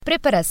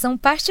Preparação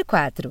parte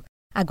 4.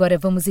 Agora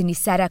vamos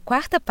iniciar a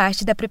quarta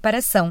parte da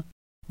preparação.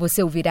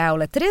 Você ouvirá a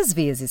aula 3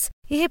 vezes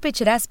e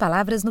repetirá as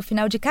palavras no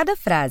final de cada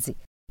frase.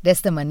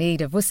 Desta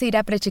maneira, você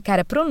irá praticar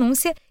a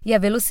pronúncia e a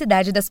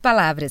velocidade das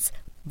palavras.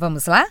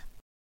 Vamos lá?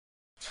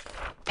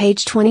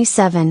 Page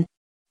 27.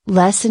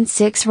 Lesson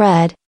 6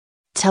 read.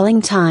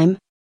 Telling time.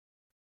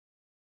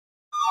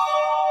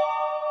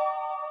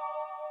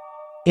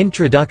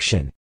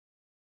 Introduction.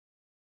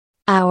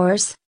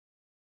 Hours.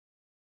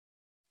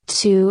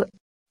 To,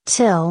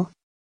 till.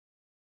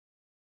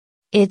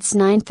 It's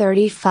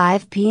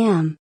 9:35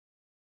 p.m.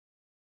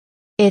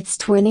 It's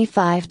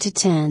 25 to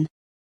 10.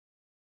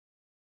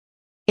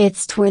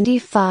 It's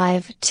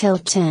 25 till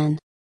 10.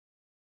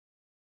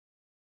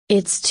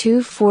 It's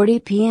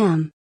 2:40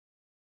 p.m.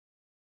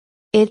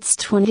 It's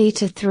 20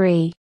 to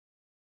 3.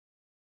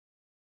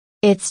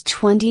 It's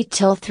 20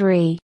 till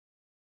 3.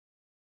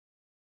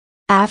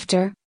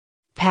 After,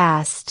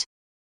 past.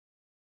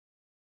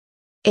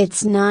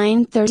 It's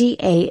 9:30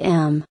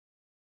 a.m.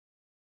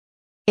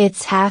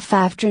 It's half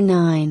after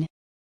 9.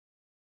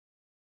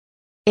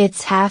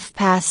 It's half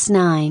past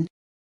 9.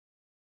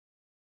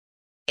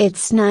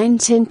 It's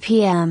 9:10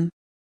 p.m.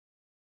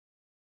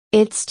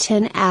 It's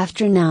 10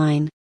 after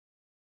 9.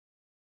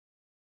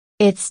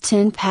 It's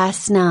 10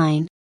 past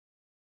 9.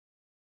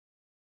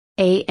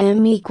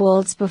 A.m.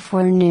 equals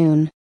before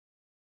noon.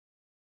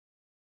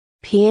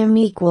 P.m.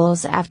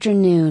 equals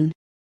afternoon.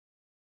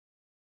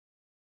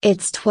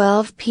 It's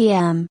 12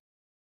 p.m.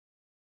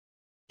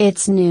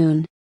 It's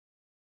noon.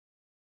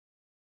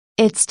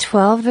 It's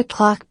 12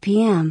 o'clock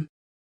p.m.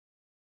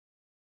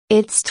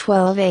 It's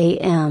 12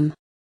 a.m.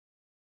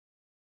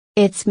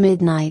 It's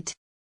midnight.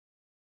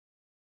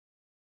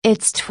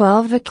 It's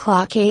 12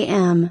 o'clock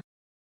a.m.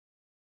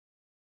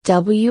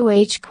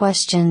 WH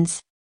questions.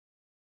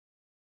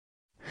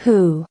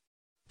 Who?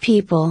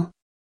 People.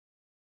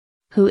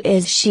 Who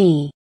is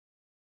she?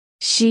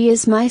 She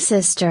is my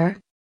sister.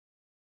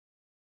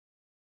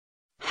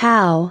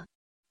 How?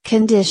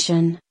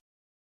 Condition.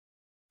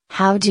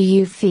 How do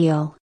you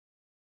feel?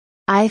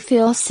 I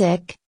feel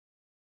sick.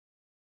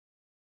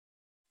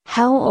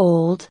 How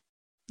old?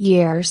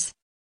 Years.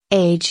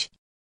 Age.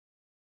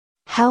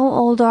 How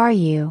old are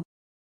you?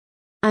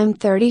 I'm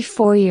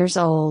 34 years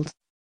old.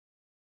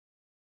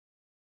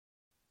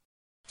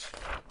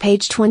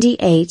 Page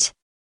 28.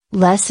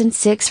 Lesson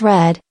 6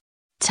 read.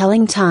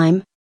 Telling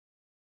time.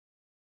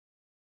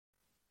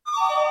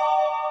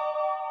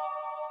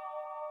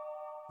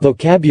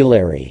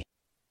 Vocabulary.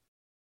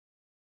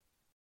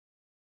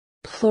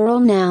 Plural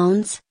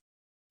nouns.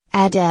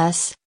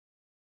 Ades.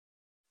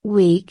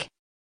 Week.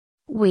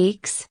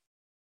 Weeks.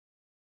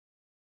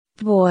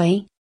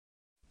 Boy.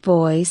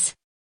 Boys.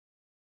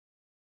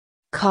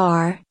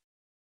 Car.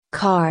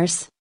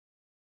 Cars.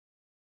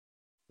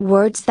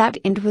 Words that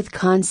end with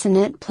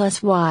consonant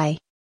plus y.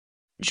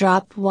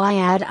 Drop y,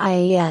 add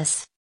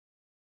ias.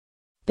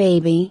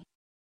 Baby.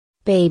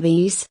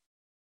 Babies.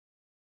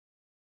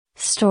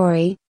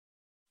 Story.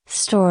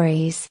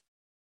 Stories.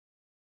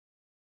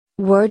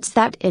 Words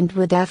that end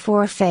with f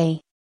or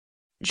fe.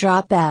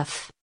 Drop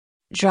f.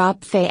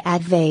 Drop fe,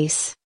 add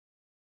vase.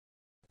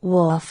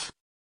 Wolf.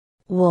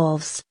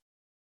 Wolves.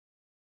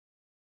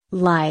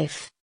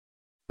 Life.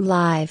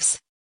 Lives.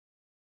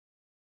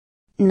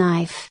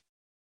 Knife.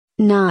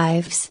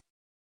 Knives.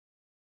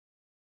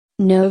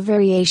 No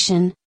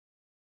variation.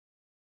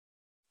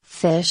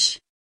 Fish.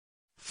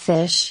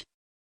 Fish.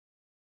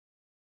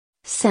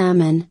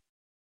 Salmon.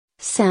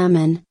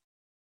 Salmon.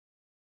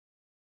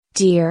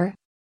 Deer.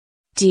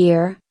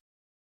 Deer.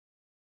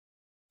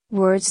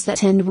 Words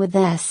that end with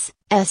s,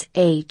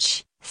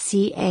 sh,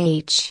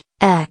 ch,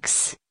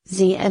 x,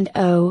 z and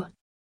o.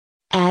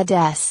 Add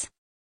s.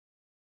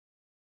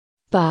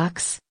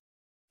 Box.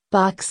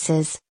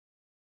 Boxes.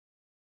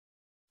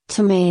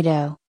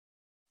 Tomato.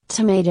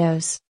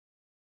 Tomatoes.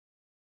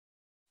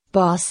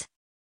 Boss.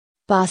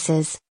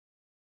 Bosses.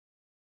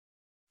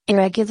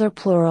 Irregular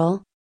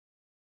plural.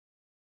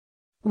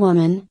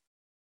 Woman.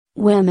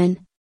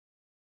 Women.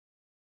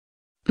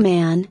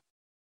 Man.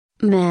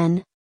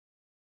 Men.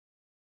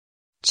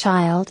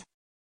 Child.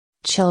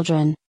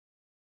 Children.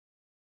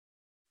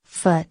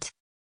 Foot.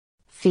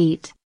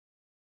 Feet.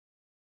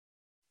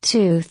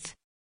 Tooth.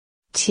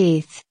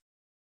 Teeth.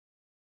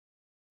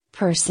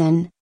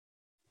 Person.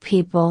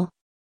 People.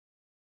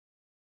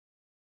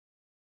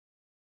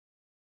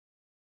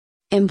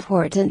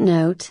 Important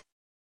note.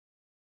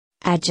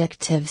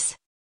 Adjectives.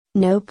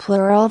 No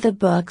plural. The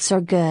books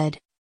are good.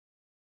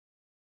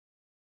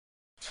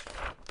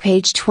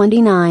 Page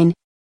 29.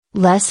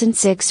 Lesson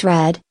 6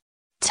 read.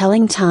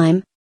 Telling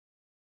time.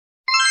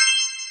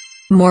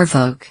 More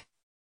voc.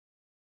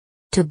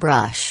 To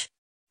brush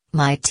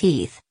my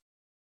teeth.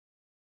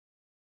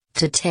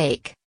 To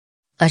take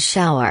a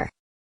shower.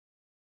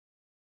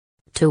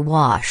 To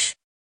wash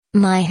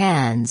my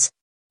hands,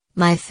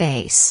 my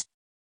face.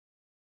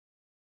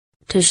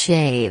 To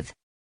shave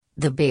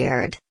the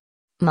beard,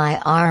 my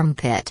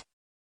armpit.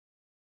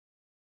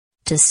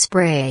 To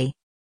spray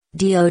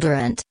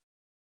deodorant.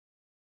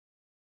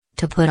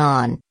 To put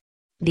on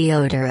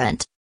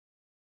deodorant.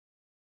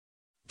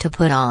 To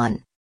put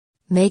on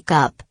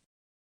makeup.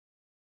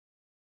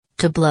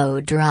 To blow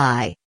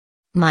dry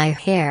my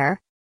hair.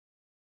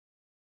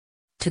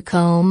 To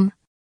comb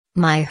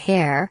my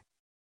hair.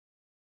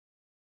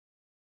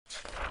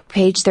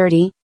 Page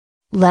 30.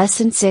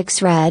 Lesson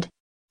 6 read.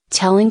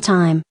 Telling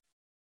time.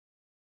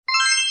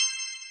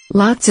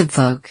 Lots of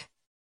folk.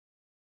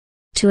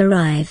 To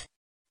arrive.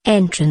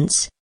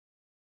 Entrance.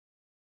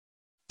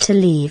 To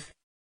leave.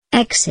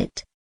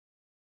 Exit.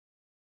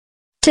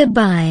 To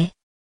buy.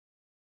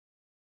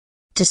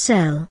 To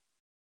sell.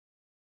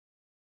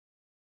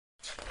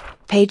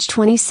 Page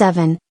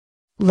 27.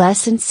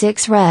 Lesson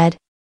 6 read.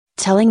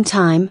 Telling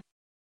time.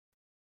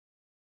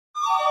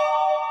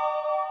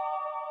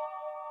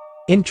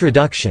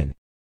 Introduction.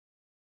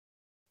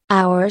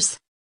 Hours.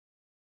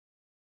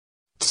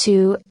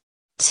 To,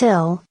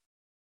 till.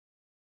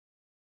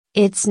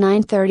 It's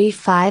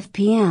 9:35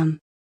 p.m.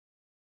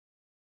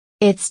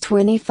 It's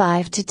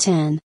 25 to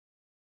 10.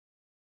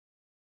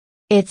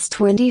 It's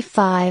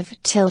 25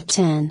 till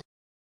 10.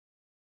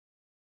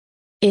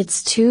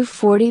 It's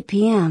 2:40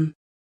 p.m.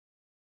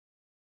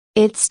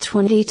 It's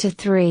 20 to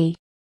 3.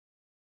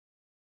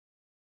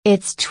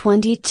 It's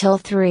 20 till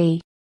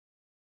 3.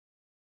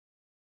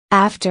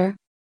 After.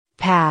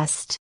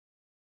 Past.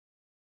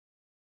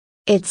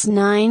 It's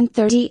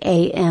 9:30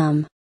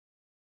 a.m.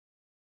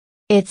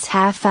 It's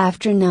half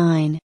after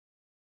 9.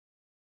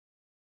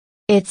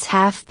 It's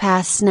half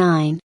past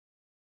 9.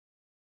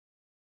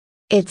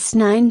 It's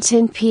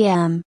 9:10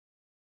 p.m.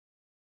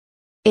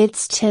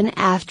 It's 10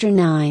 after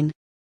 9.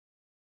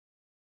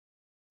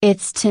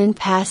 It's 10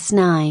 past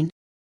 9.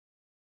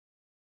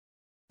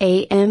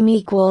 A.m.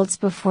 equals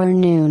before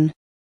noon.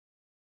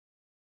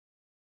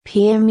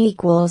 P.m.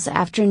 equals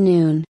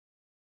afternoon.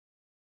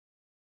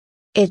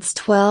 It's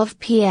 12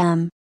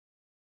 p.m.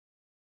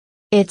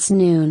 It's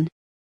noon.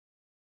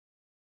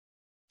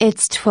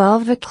 It's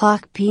 12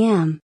 o'clock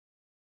p.m.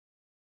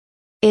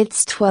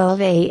 It's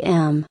 12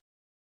 a.m.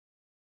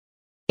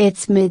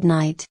 It's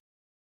midnight.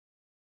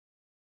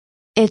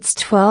 It's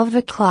 12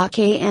 o'clock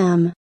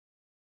a.m.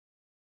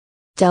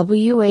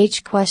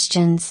 WH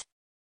questions.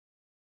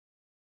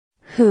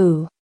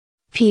 Who?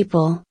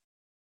 People.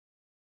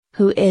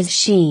 Who is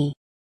she?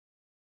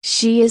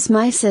 She is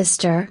my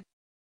sister.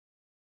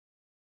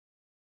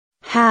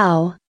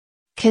 How?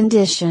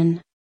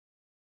 Condition.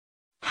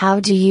 How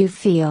do you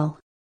feel?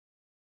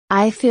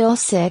 I feel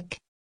sick.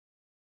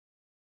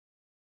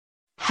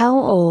 How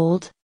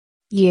old?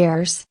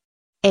 Years.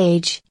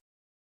 Age.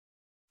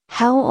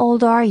 How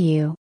old are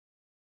you?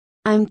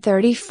 I'm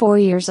 34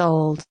 years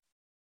old.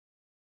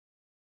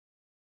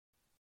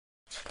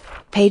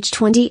 Page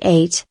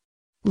 28.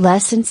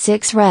 Lesson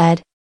 6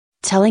 read.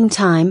 Telling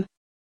time.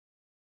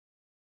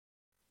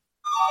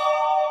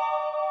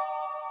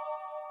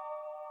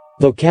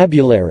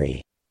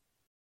 Vocabulary.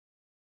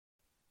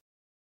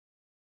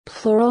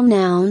 Plural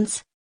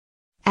nouns.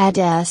 Add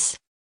s.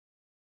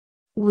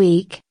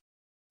 Week.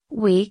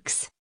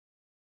 Weeks.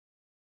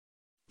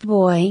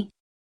 Boy.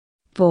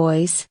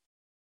 Boys.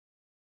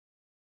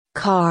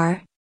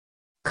 Car.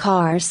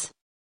 Cars.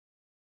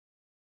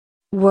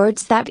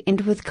 Words that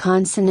end with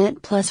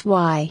consonant plus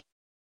y.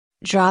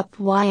 Drop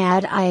y,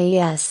 add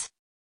ies.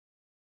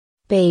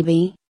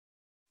 Baby.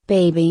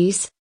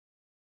 Babies.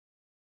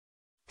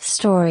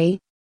 Story.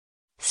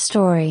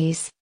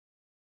 Stories.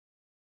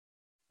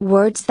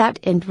 Words that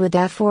end with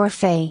f or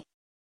fe.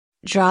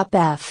 Drop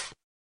f.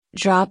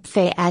 Drop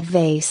fe, add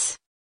vase.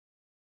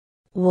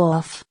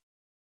 Wolf.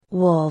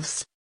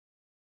 Wolves.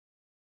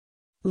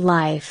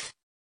 Life.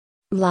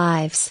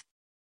 Lives.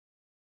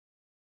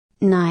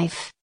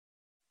 Knife.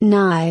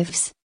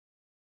 Knives.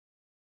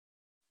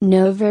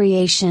 No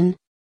variation.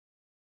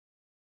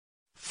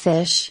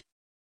 Fish.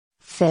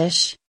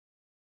 Fish.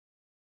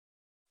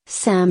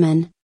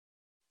 Salmon.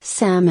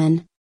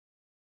 Salmon.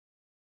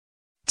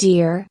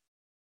 Deer.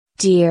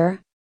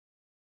 Deer.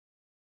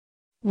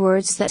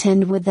 Words that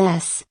end with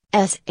s,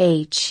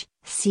 sh,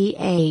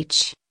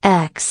 ch,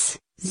 x,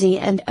 z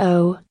and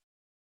o.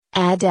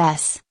 Add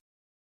s.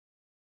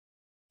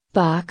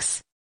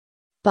 Box.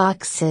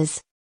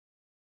 Boxes.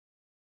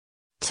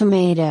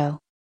 Tomato.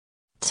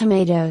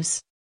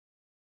 Tomatoes.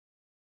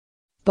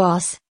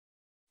 Boss.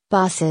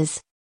 Bosses.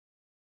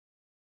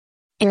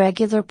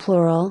 Irregular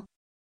plural.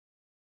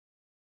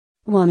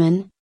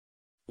 Woman.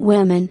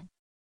 Women.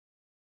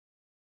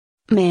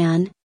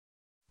 Man.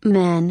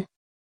 Men.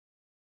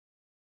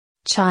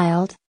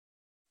 Child.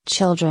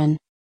 Children.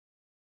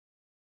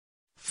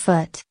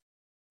 Foot.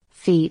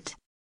 Feet.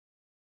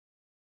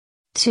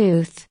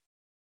 Tooth.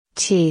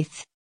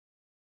 Teeth.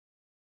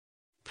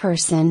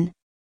 Person.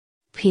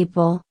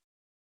 People.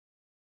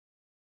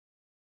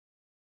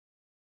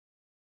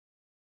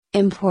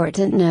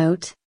 Important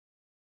note.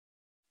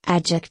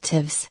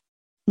 Adjectives.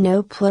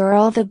 No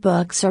plural, the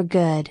books are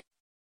good.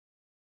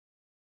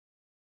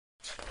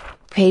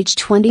 Page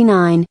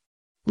 29.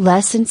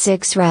 Lesson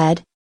 6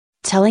 read.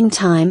 Telling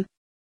time.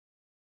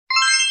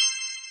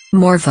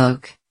 More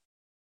folk.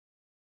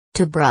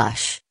 To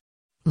brush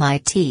my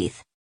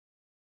teeth.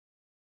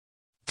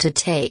 To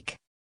take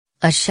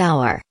a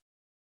shower.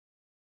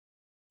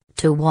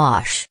 To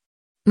wash.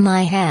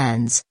 My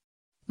hands.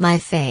 My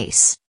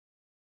face.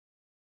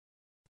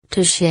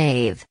 To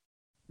shave.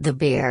 The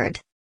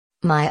beard.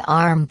 My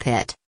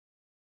armpit.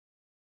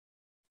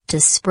 To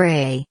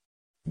spray.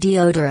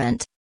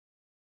 Deodorant.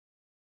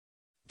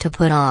 To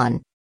put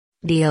on.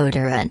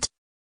 Deodorant.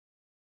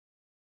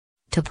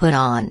 To put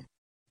on.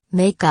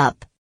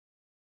 Makeup.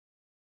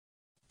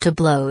 To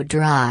blow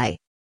dry.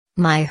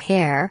 My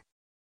hair.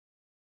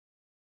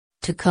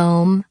 To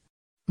comb.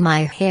 My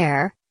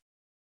hair.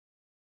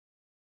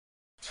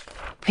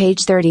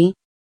 Page 30.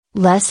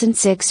 Lesson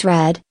 6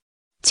 read.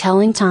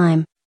 Telling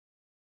time.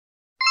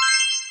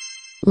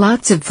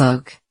 Lots of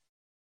folk.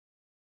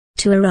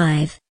 To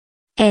arrive.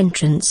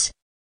 Entrance.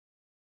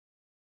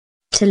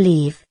 To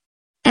leave.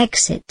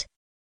 Exit.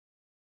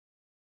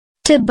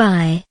 To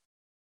buy.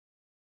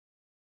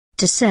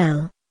 To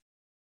sell.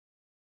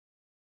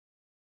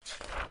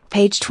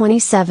 Page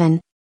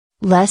 27.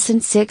 Lesson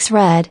 6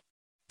 read.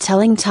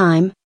 Telling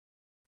time.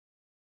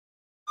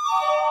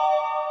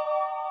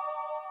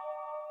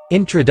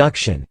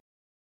 Introduction.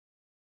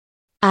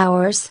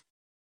 Hours.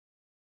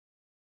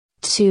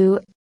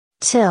 To,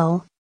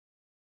 till.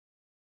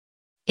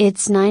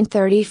 It's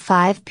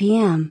 9:35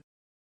 p.m.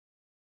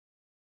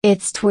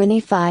 It's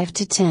 25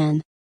 to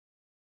 10.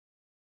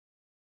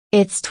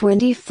 It's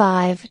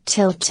 25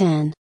 till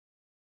 10.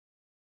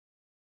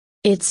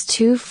 It's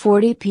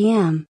 2:40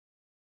 p.m.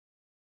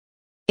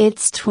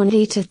 It's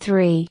 20 to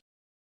 3.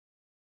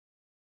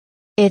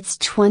 It's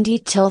 20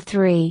 till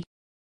 3.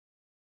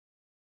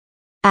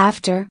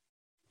 After.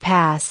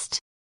 Past.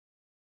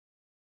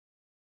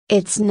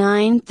 It's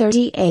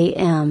 9:30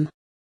 a.m.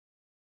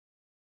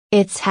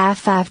 It's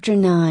half after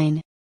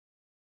 9.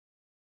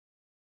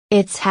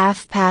 It's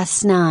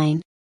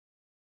 9:30.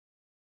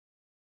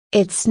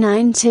 It's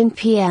 9:10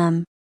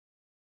 p.m.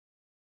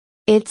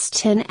 It's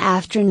 10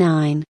 after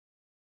 9.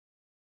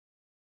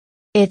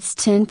 It's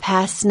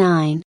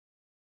 9:10.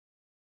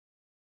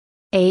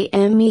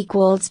 AM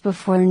equals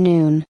before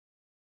noon.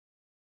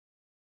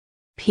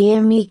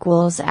 PM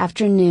equals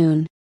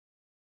afternoon.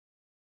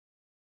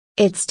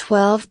 It's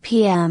 12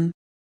 p.m.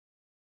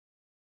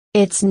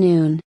 It's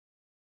noon.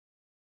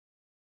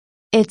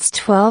 It's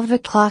 12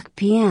 o'clock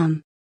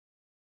p.m.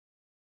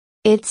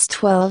 It's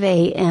 12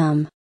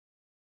 a.m.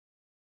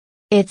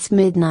 It's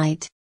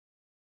midnight.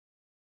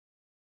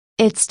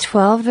 It's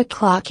 12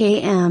 o'clock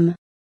a.m.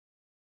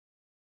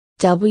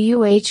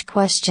 WH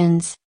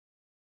questions.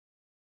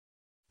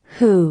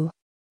 Who?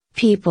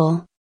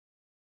 People.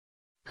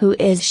 Who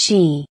is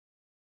she?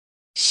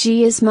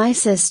 She is my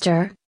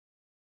sister.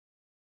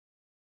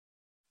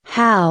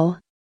 How?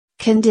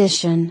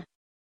 Condition.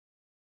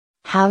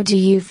 How do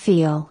you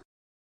feel?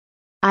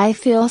 I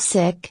feel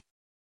sick.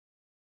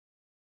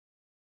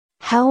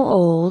 How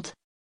old?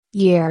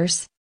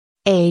 Years.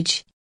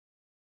 Age.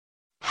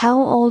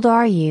 How old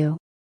are you?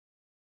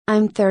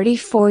 I'm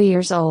 34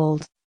 years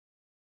old.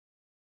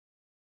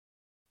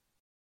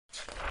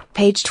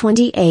 Page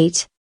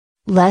 28.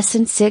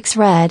 Lesson 6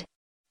 read.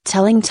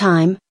 Telling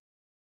time.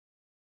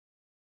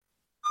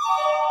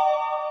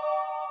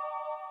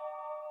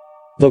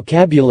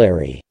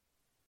 Vocabulary.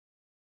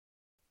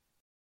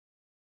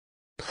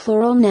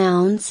 Plural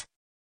nouns.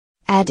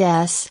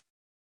 Ades.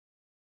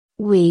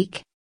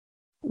 Week.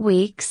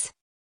 Weeks.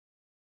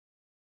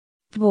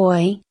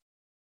 Boy.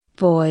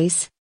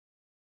 Boys.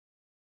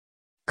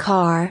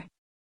 Car.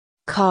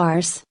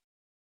 Cars.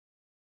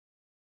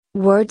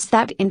 Words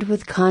that end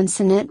with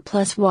consonant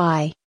plus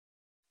y.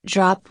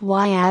 Drop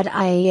y, add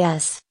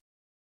ies.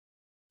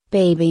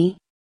 Baby.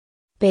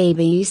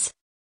 Babies.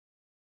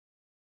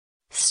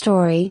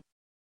 Story.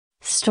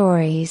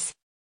 Stories.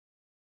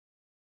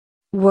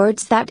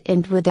 Words that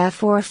end with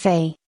f or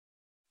fe.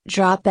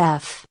 Drop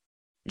f.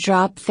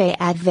 Drop fe,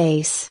 add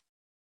vase.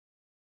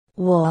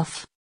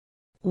 Wolf.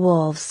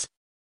 Wolves.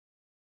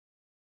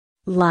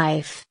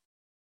 Life.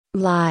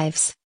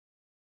 Lives.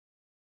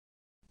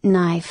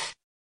 Knife.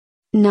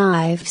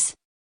 Knives.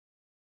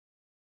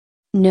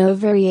 No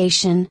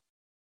variation.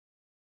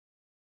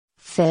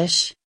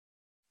 Fish.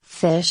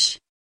 Fish.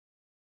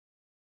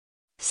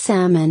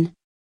 Salmon.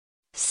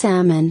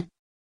 Salmon.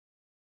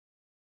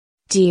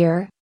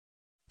 Deer.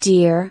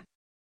 Deer.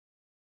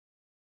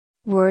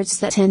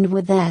 Words that end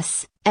with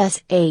s,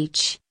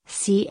 sh,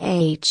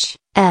 ch,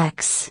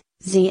 x,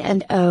 z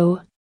and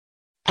o.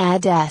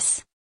 Add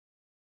s.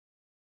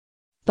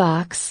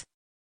 Box.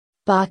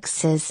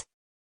 Boxes.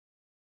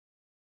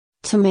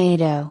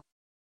 Tomato.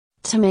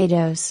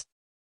 Tomatoes.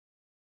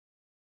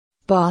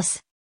 Boss.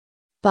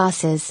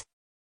 Bosses.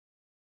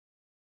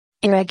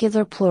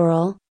 Irregular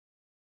plural.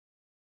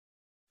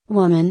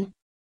 Woman.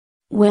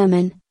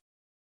 Women.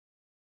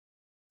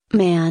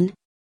 Man.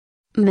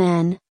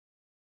 Men.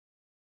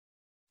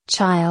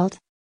 Child.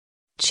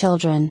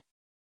 Children.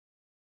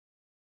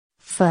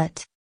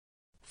 Foot.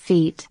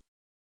 Feet.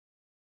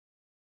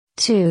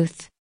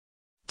 Tooth.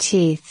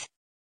 Teeth.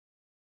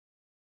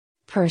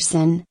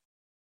 Person.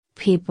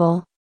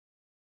 People.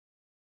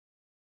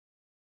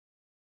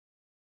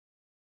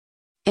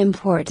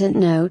 Important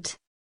note.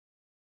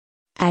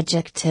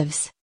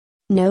 Adjectives.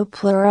 No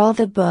plural.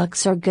 The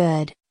books are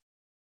good.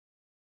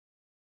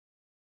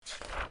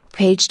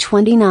 Page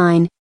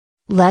 29.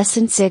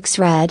 Lesson 6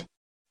 read.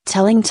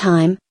 Telling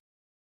time.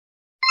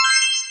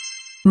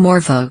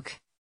 Morvoke.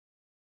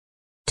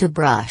 To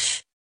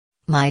brush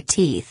my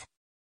teeth.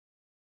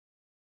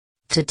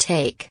 To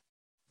take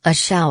a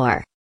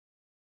shower.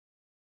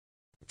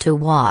 To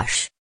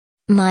wash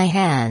my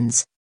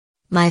hands,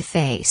 my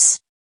face.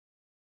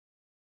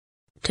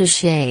 To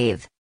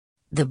shave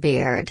the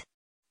beard,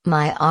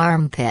 my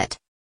armpit.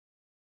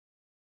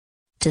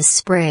 To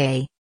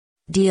spray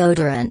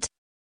deodorant.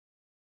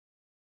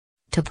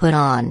 To put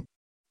on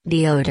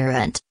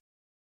deodorant.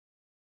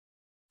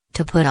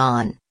 To put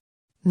on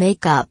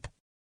makeup.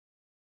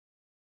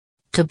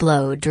 To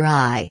blow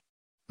dry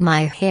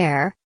my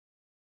hair.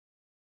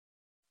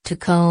 To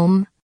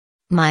comb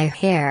my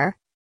hair.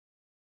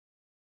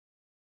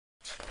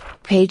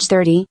 Page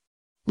 30.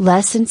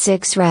 Lesson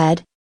 6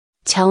 read.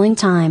 Telling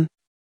time.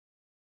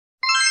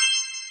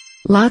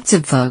 Lots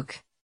of folk.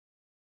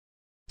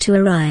 To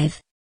arrive.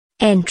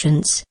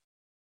 Entrance.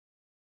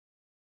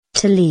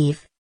 To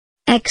leave.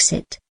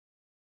 Exit.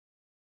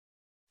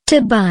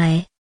 To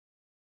buy.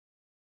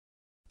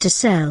 To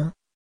sell.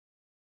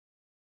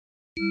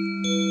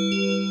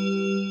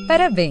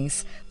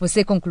 Parabéns!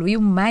 Você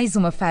concluiu mais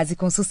uma fase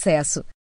com sucesso.